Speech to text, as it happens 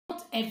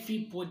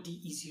everybody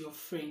is your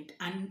friend,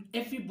 and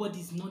everybody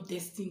is not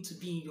destined to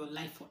be in your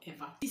life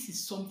forever. This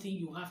is something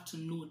you have to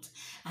note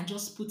and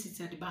just put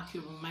it at the back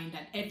of your mind,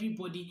 that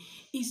everybody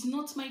is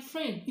not my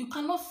friend. You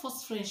cannot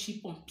force friendship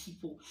on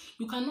people.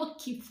 You cannot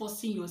keep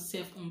forcing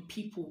yourself on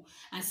people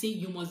and say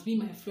you must be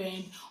my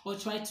friend, or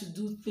try to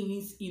do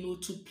things,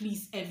 to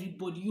please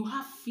everybody. You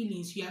have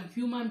feelings. You are a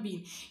human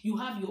being. You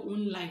have your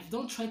own life.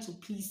 Don't try to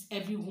please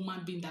every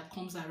human being that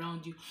comes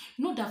around you.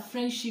 Know that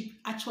friendship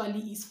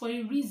actually is for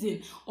a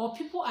reason, or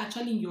people are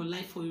actually in your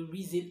life for a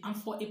reason and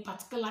for a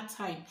particular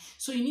time.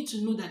 So you need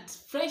to know that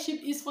friendship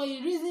is for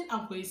a reason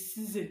and for a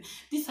season.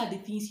 These are the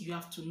things you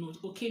have to note.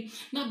 Okay,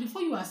 now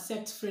before you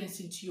accept friends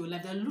into your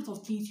life, there are a lot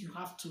of things you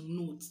have to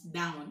note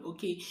down.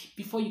 Okay,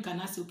 before you can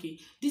ask, okay,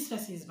 this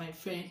person is my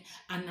friend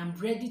and I'm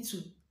ready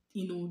to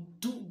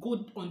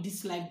go on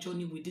this life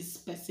journey with this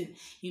person.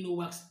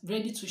 We're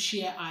ready to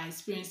share our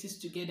experiences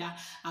together,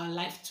 our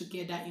life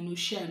together,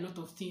 share a lot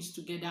of things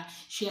together,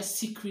 share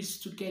secrets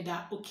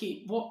together.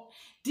 Okay, but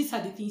these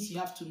are the things you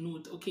have to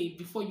note, okay,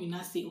 before you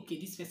now say, okay,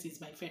 this person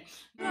is my friend.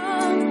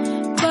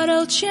 But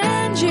I'll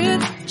change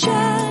it.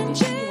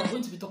 We're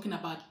going to be talking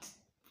about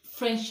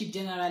friendship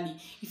generally.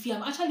 If you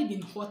have actually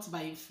been hurt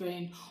by a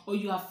friend, or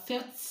you have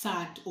felt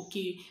sad,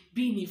 okay,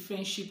 being in a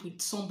friendship with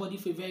somebody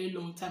for a very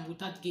long time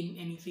without gaining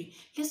anything,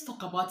 let's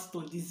talk about it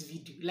on this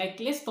video.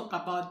 Let's talk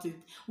about it.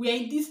 We are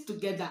in this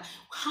together.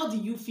 How do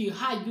you feel?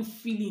 How are you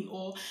feeling?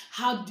 Or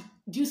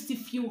do you still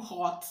feel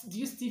hurt? Do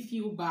you still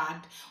feel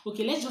bad?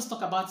 Okay, let's just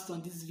talk about it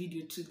on this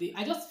video today.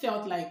 I just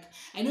felt like,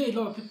 I know a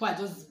lot of people are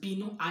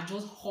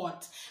just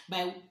hurt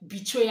by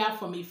betrayal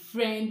from a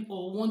friend,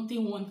 or one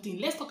thing.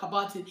 Let's talk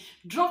about it.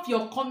 Drop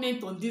your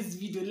comment on this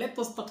video. Let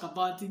us talk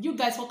about it. You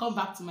guys, welcome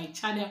back to my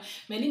channel.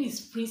 My name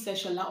is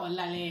Princess Shola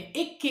Olale,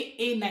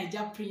 aka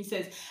Naija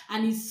Princess,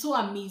 and it's so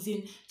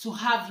amazing to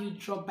have you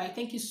drop by.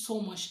 Thank you so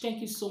much.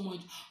 Thank you so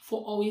much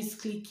for always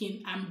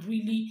clicking. I'm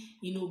really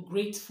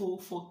grateful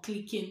for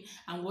clicking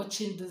and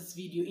watching this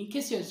video. In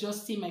case you're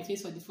just seeing my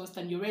face for the first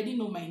time, you already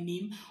know my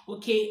name,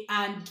 okay?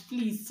 And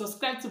please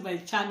subscribe to my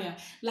channel,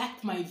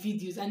 like my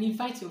videos, and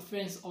invite your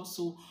friends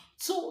also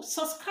to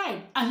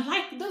subscribe and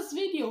like this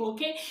video,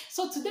 okay?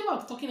 So today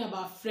we're talking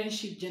about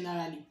friendship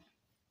generally.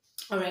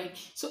 All right,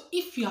 so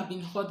if you have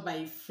been hurt by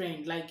a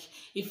friend, like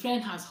a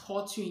friend has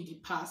hurt you in the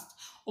past,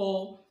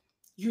 or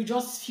you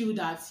just feel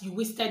that you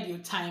wasted your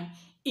time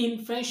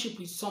in friendship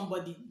with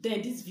somebody,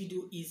 then this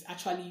video is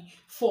actually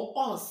for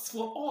us.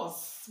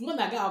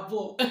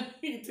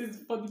 It is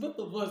for the both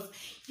of us.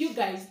 You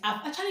guys,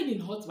 I've actually been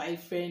hurt by a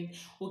friend,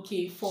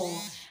 okay,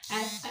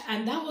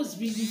 and that was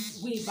really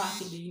way back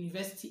in the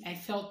university. I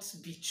felt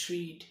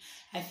betrayed.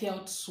 I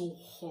felt so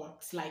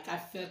hurt.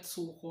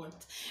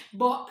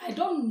 But I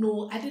don't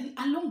know,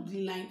 along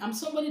the line, I'm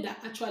somebody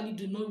that actually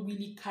do not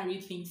really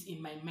carry things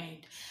in my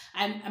mind.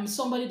 I'm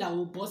somebody that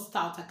will burst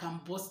out. I can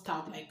burst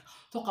out,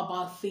 talk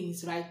about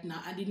things right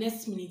now, and the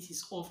next minute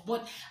is off.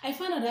 But I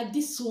found out that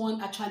this one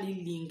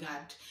actually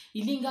lingered.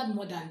 It lingered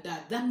more than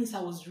that. That means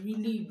I was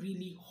really,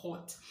 really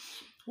hurt.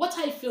 What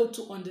I failed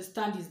to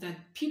understand is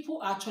that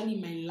people are actually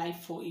in my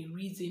life for a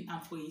reason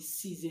and for a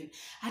season.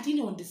 I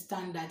didn't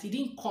understand that. It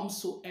didn't come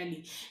so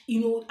early.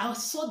 I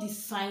saw the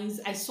signs.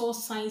 I saw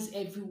signs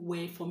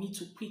everywhere for me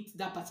to quit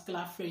that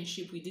particular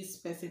friendship with this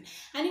person.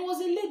 And it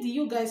was a lady.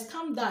 You guys,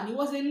 calm down. It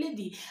was a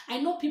lady. I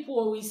know people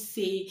always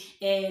say,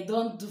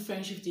 don't do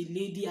friendship with a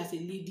lady as a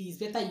lady. It's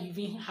better you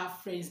even have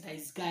friends that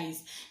is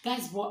guys.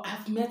 Guys, but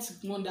I've met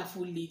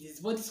wonderful ladies.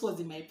 But this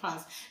was in my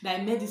past that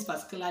I met this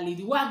particular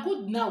lady. We are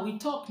good now. We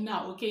talk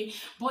now. Okay,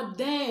 but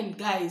then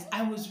guys,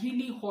 I was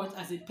really hurt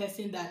as a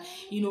person that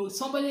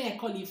somebody I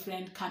call a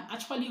friend can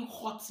actually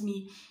hurt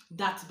me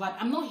that bad.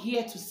 I'm not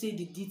here to say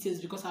the details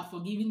because I've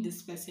forgiven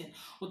this person,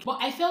 okay, but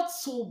I felt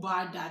so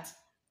bad that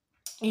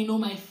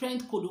my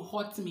friend could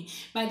hurt me,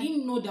 but I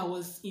didn't know that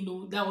was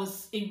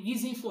a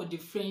reason for the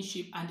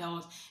friendship, and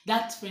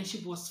that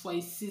friendship was for a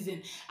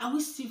season. Are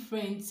we still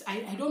friends?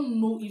 I don't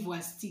know if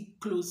we're still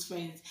close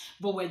friends,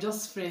 but we're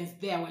just friends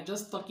there. We're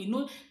just talking.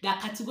 There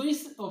are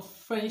categories of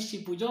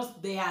friendship. We're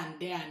just there and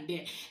there and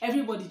there.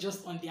 Everybody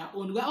just on their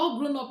own. We're all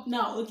grown up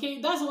now,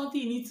 okay? That's one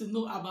thing you need to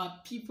know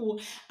about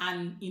people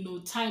and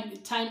time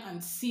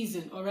and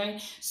season, all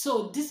right?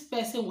 So this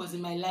person was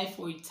in my life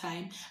for a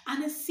time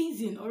and a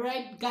season, all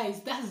right, guys.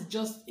 That's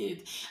just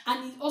it.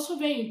 And it's also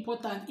very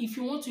important, if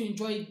you want to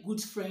enjoy a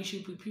good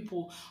friendship with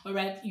people, all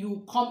right,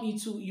 you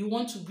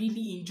want to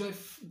really enjoy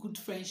good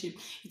friendship,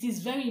 it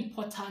is very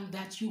important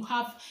that you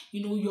have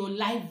your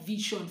life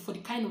vision for the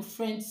kind of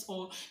friends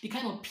or the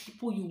kind of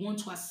people you want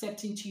to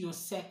accept into your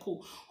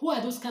circle. Who are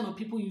those kind of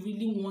people you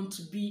really want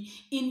to be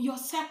in your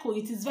circle?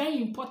 It is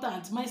very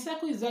important. My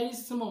circle is very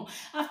small.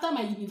 After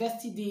my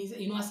university days,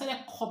 I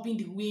started copying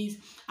the ways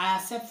I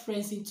accept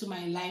friends into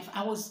my life.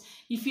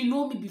 If you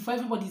know me before,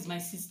 everybody is my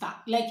sister.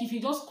 If you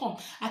just come,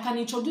 I can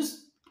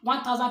introduce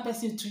 1,000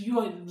 persons to you.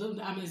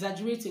 I'm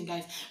exaggerating,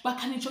 guys, but I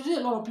can introduce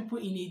a lot of people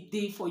in a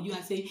day for you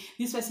and say,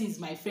 this person is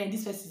my friend,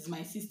 this person is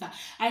my sister.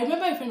 I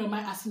remember a friend of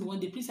mine asking me one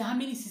day, please, how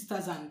many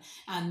sisters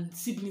and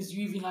siblings do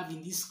you even have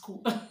in this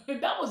school?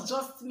 That was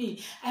just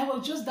me. I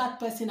was just that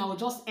person. I was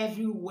just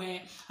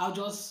everywhere. I was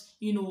just,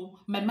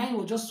 my mind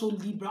was just so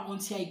liberal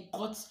until I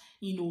got,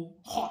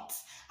 hot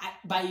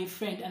by a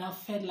friend, and I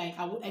felt like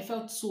I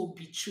felt so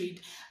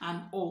betrayed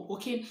and all.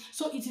 Okay,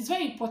 so it is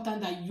very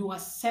important that you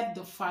accept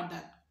the fact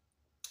that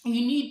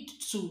you need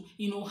to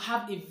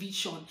have a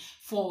vision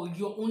for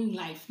your own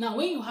life. Now,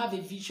 when you have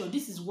a vision,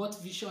 this is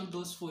what vision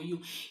does for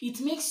you.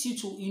 It makes you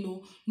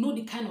to know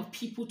the kind of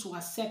people to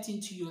accept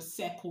into your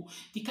circle,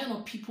 the kind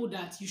of people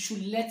that you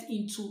should let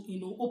into,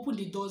 open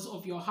the doors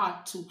of your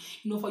heart to,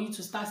 for you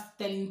to start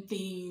telling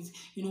things,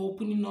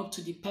 opening up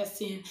to the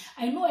person.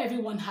 I know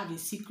everyone have a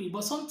secret,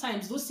 but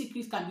sometimes those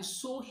secrets can be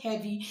so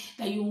heavy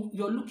that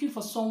you're looking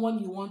for someone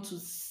you want to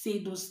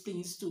say those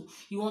things to,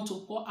 you want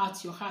to pour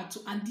out your heart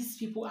to, and these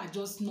people are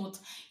just not,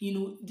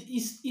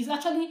 it's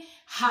actually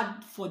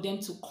hard for them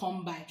to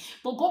come by.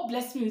 But God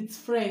bless me with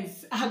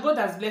friends. God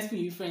has blessed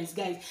me with friends,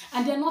 guys,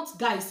 and they're not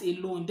guys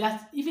alone.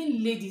 That's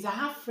even ladies. I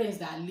have friends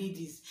that are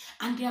ladies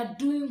and they are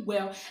doing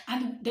well,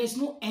 and there's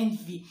no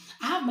envy.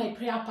 I have my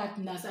prayer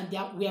partners, and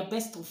we are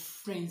best of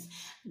friends.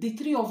 The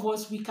three of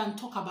us, we can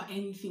talk about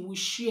anything. We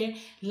share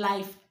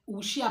life.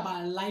 We share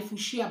about life, we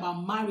share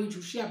about marriage,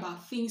 we share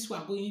about things we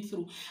are going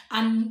through,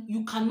 and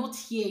you cannot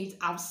hear it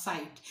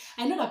outside.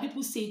 I know that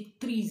people say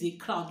three is a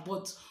crowd,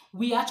 but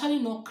we actually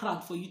not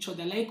crowd for each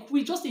other. Like,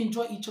 we just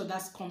enjoy each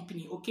other's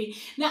company. Okay,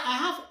 now I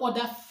have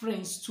other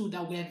friends too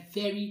that we're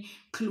very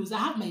close. I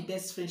have my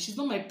best friend. She's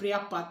not my prayer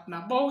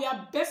partner, but we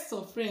are best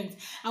of friends,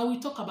 and we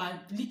talk about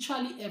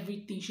literally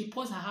everything. She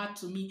pours her heart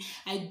to me.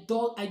 I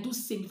do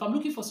same. If I'm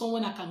looking for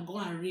someone I can go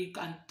and rake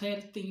and tell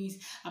things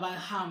about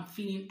how I'm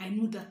feeling, I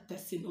know that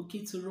person,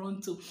 okay, to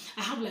run to.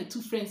 I have like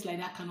 2 friends like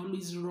that I can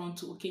always run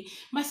to. Okay,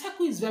 my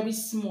circle is very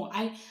small.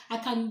 I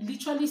can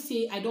literally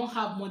say I don't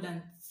have more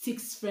than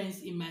 6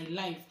 friends in my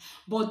life,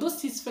 but those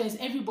 6 friends,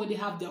 everybody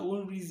have their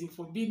own reason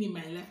for being in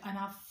my life, and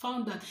I've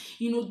found that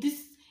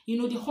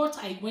the hurt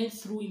I went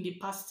through in the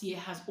past year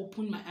has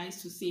opened my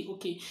eyes to say,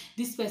 okay,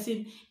 this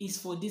person is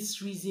for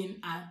this reason,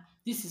 and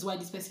this is why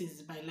this person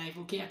is in my life.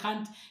 Okay, I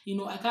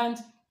can't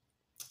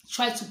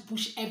try to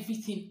push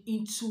everything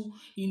into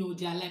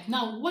their life.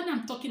 Now, when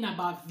I'm talking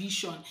about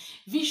vision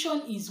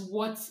is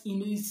what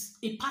is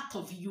a part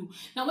of you.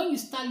 Now, when you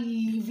start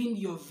living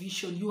your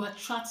vision, you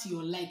attract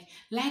your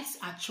likes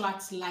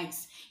attract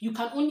likes. You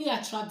can only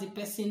attract the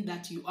person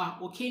that you are.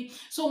 Okay,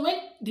 so when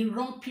the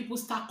wrong people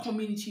start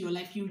coming into your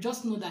life, you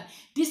just know that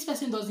this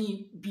person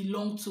doesn't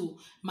belong to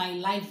my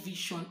life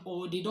vision,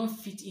 or they don't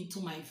fit into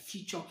my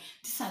future.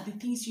 These are the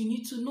things you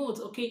need to note.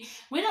 Okay,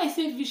 when I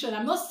say vision,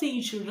 I'm not saying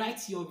you should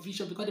write your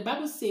vision, because the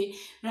Bible says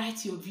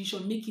write your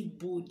vision, make it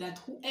bold, that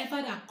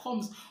whoever that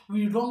comes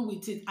will run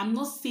with it. I'm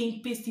not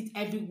saying paste it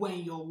everywhere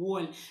in your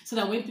wall so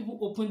that when people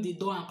open the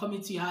door and come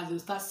into your house, they'll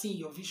start seeing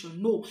your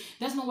vision. No,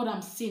 that's not what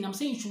I'm saying. I'm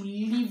saying you should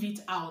live it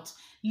out.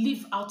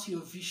 Live out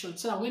your vision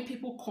so that when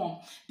people come,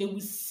 they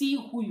will see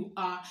who you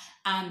are,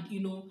 and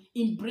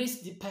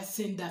embrace the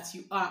person that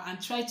you are,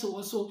 and try to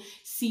also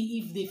see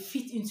if they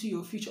fit into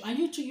your future. And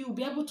you will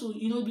be able to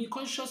be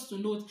conscious to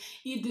note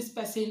if this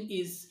person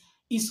is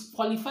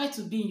qualified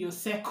to be in your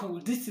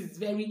circle. This is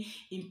very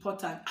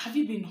important. Have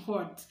you been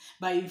hurt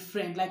by a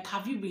friend? Like,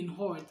 have you been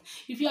hurt?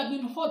 If you have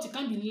been hurt, you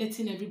can't be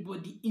letting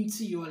everybody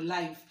into your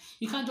life.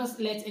 You can't just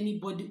let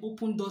anybody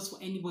open doors for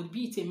anybody,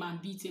 be it a man,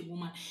 be it a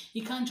woman.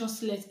 You can't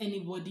just let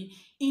anybody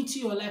into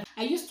your life.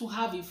 I used to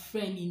have a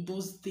friend in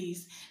those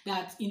days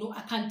that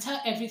I can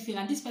tell everything,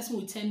 and this person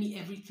will tell me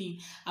everything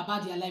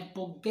about their life,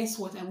 but guess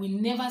what? I will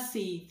never say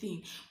a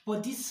thing.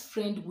 But this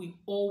friend will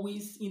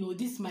always,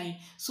 this my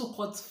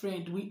so-called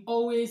friend, will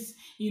always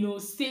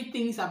say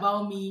things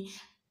about me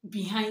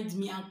behind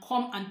me, and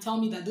come and tell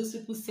me that those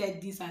people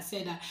said this and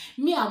said that.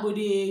 Me, I go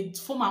dey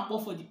form am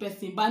up for the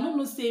person, but I no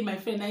know say my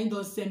friend na him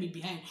don send me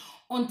behind,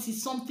 until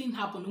something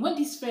happened. When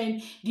this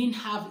friend didn't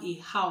have a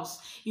house,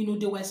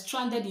 they were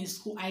stranded in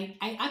school. I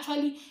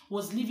actually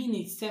was living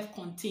in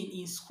self-contained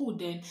in school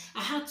then. I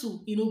had to,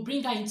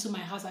 bring her into my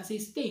house and say,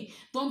 stay,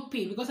 don't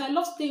pay, because I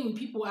love staying with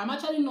people. I'm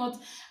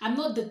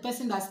not the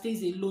person that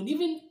stays alone.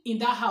 Even in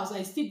that house,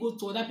 I still go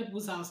to other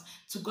people's house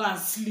to go and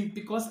sleep,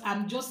 because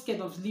I'm just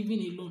scared of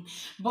living alone.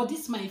 But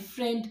this, my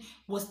friend,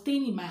 was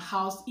staying in my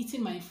house,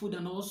 eating my food,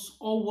 and was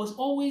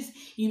always,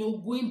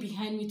 going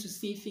behind me to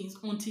say things,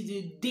 until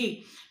the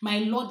day my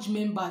lodge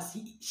members,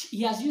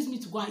 he has used me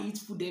to go and eat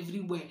food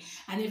everywhere,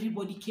 and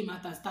everybody came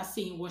out and started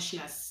saying what she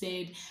has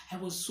said. I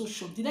was so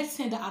shocked. Did I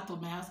send her out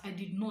of my house? I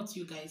did not,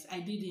 you guys. I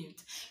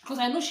didn't, because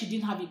I know she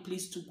didn't have a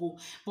place to go.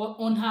 But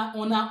on her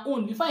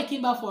own, before I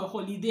came back for a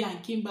holiday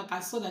and came back,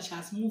 I saw that she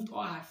has moved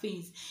all her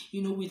things,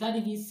 without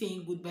even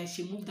saying goodbye.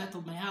 She moved out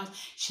of my house.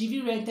 She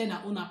even rented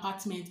her own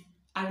apartment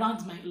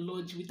around my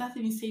lodge without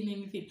even saying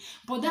anything.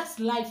 But that's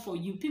life for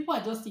you. People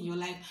are just in your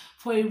life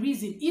for a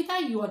reason. Either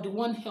you are the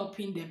one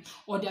helping them,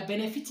 or they're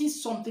benefiting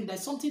something,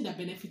 there's something they're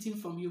benefiting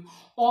from you,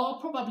 or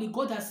probably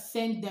God has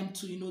sent them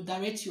to,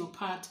 direct your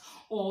path,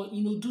 or,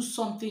 do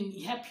something,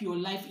 help your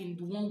life in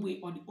one way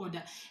or the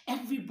other.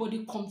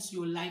 Everybody comes to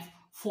your life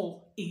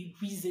for a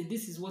reason.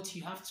 This is what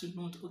you have to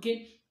note,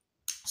 okay?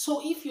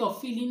 So if you're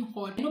feeling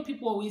hurt, I know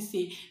people always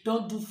say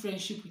don't do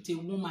friendship with a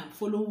woman,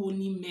 follow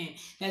only men.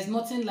 There's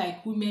nothing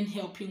like women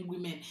helping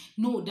women.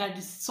 No, there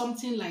is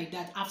something like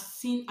that.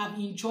 I've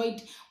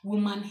enjoyed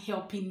women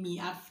helping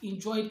me. I've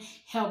enjoyed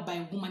help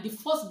by women. The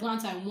first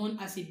grant I won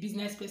as a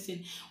business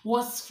person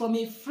was from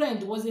a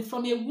friend,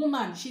 from a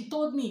woman. She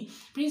told me,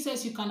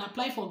 Princess, you can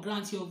apply for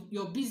grants.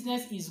 Your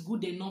business is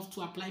good enough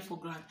to apply for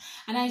grant.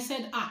 And I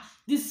said,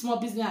 this small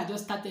business I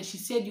just started, she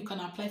said you can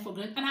apply for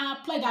grant. And I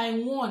applied, I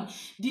won.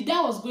 The day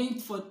I was going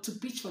to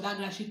pitch for that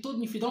grant, she told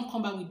me, if you don't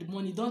come back with the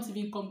money, don't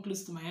even come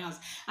close to my house.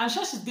 I'm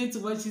sure she's going to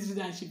watch this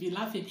video and she'll be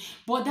laughing.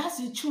 But that's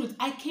the truth.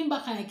 I came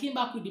back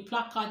with the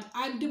placard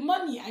and the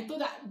money. I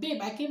told her,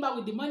 babe, I came back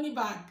with the money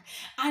back.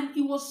 And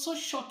it was so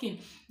shocking.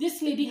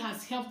 This lady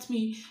has helped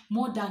me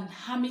more than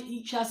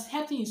she has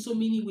helped me in so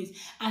many ways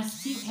and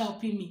still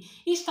helping me.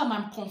 Each time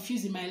I'm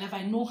confused in my life,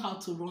 I know how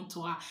to run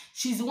to her.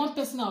 She's the one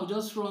person I'll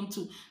just run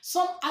to.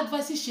 Some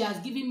advices she has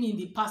given me in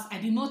the past, I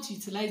did not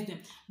utilize them.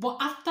 But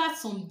after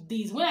some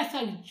days, when I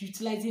started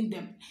utilizing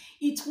them,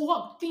 it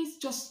worked. Things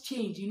just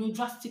changed,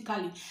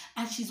 drastically.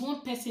 And she's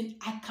one person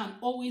I can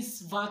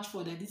always vouch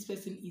for, that this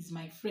person is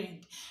my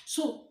friend.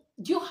 So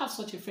do you have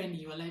such a friend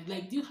in your life?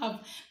 Like, do you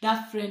have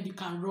that friend you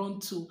can run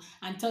to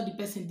and tell the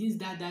person this,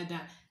 that?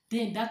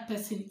 Then that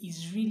person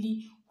is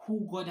really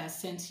who God has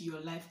sent to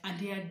your life, and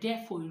they are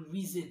there for a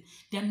reason.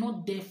 They're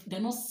not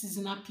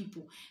seasonal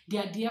people. They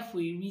are there for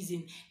a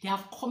reason. They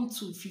have come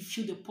to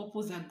fulfill the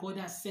purpose that God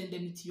has sent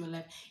them into your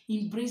life.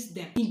 Embrace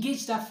them.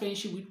 Engage that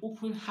friendship with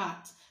open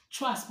heart.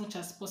 Try as much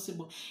as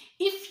possible.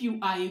 If you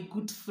are a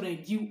good friend,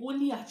 you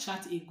only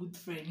attract a good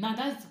friend. Now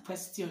that's the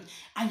question.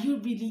 Are you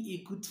really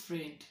a good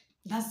friend?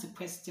 That's the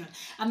question.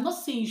 I'm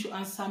not saying you should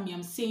answer me.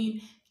 I'm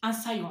saying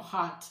answer your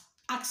heart.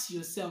 Ask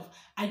yourself,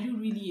 are you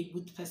really a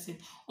good person?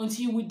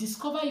 Until you will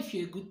discover if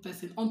you're a good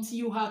person, until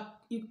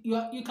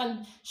you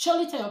can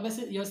surely tell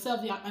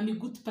yourself, yeah, I'm a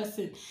good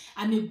person,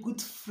 I'm a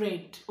good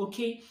friend,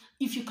 okay?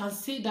 If you can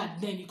say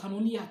that, then you can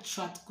only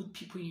attract good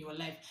people in your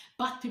life.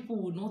 Bad people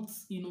will not,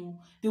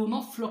 they will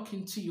not flock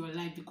into your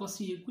life,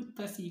 because you're a good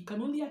person. You can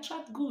only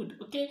attract good,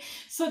 okay?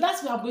 So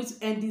that's where I'm going to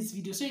end this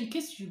video. So in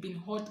case you've been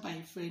hurt by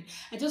a friend,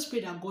 I just pray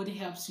that God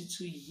helps you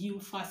to heal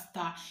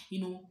faster,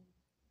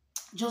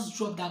 just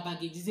drop that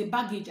baggage. It's a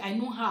baggage. I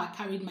know how I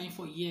carried mine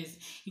for years.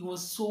 It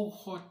was so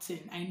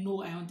hurting. I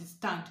know, I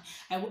understand.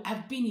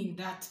 I've been in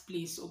that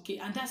place, okay?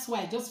 And that's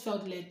why I just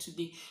felt led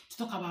today to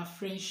talk about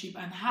friendship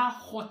and how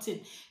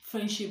hurting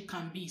friendship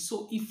can be.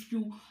 So if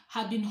you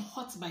have been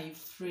hurt by a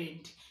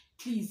friend,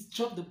 please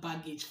drop the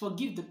baggage,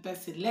 forgive the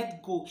person,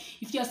 let go.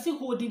 If you're still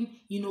holding,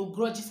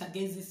 grudges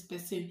against this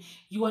person,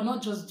 you are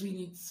not just doing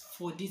it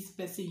for this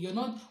person. You're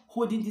not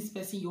holding this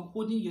person, you're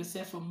holding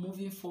yourself from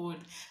moving forward.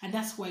 And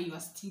that's why you are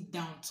still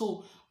down.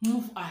 So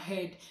move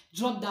ahead,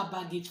 drop that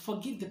baggage,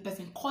 forgive the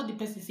person, call the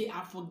person, say,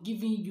 I've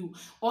forgiven you.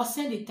 Or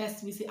send a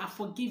text me, say, I've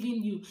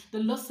forgiven you. The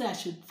Lord said I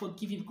should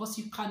forgive you, because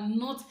you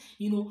cannot,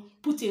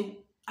 put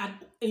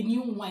a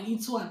new wine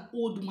into an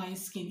old wine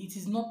skin. It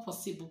is not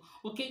possible,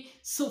 okay?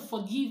 So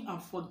forgive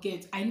and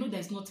forget. I know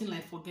there's nothing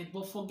like forget,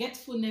 but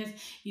forgetfulness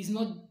is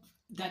not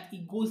that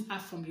it goes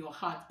out from your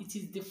heart. It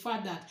is the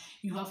fact that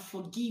you have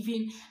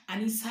forgiven,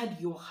 and inside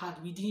your heart,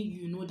 within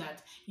you know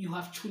that you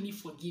have truly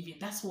forgiven.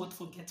 That's what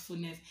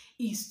forgetfulness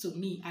is to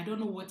me. I don't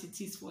know what it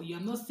is for you.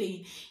 I'm not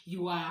saying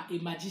you are a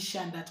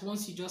magician that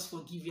once you just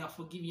forgive, you are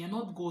forgiven. You're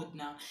not God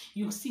now.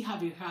 You still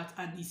have a heart,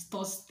 and it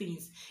stores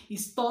things. It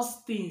stores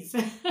things.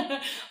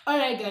 All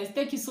right, guys,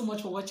 thank you so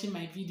much for watching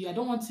my video. I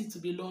don't want it to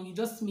be long. It's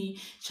just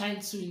me trying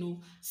to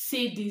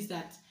say this,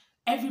 that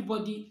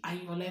everybody are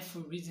in your life for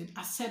a reason.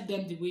 Accept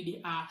them the way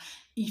they are,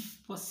 if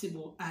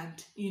possible,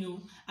 and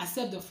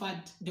accept the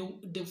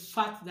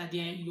fact that they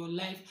are in your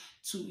life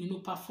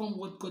to perform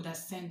what God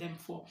has sent them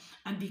for.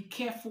 And be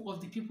careful of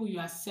the people you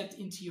accept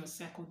into your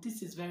circle.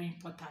 This is very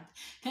important.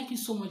 Thank you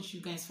so much,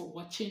 you guys, for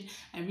watching.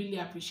 I really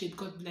appreciate.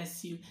 God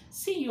bless you.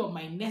 See you on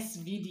my next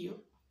video.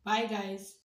 Bye, guys.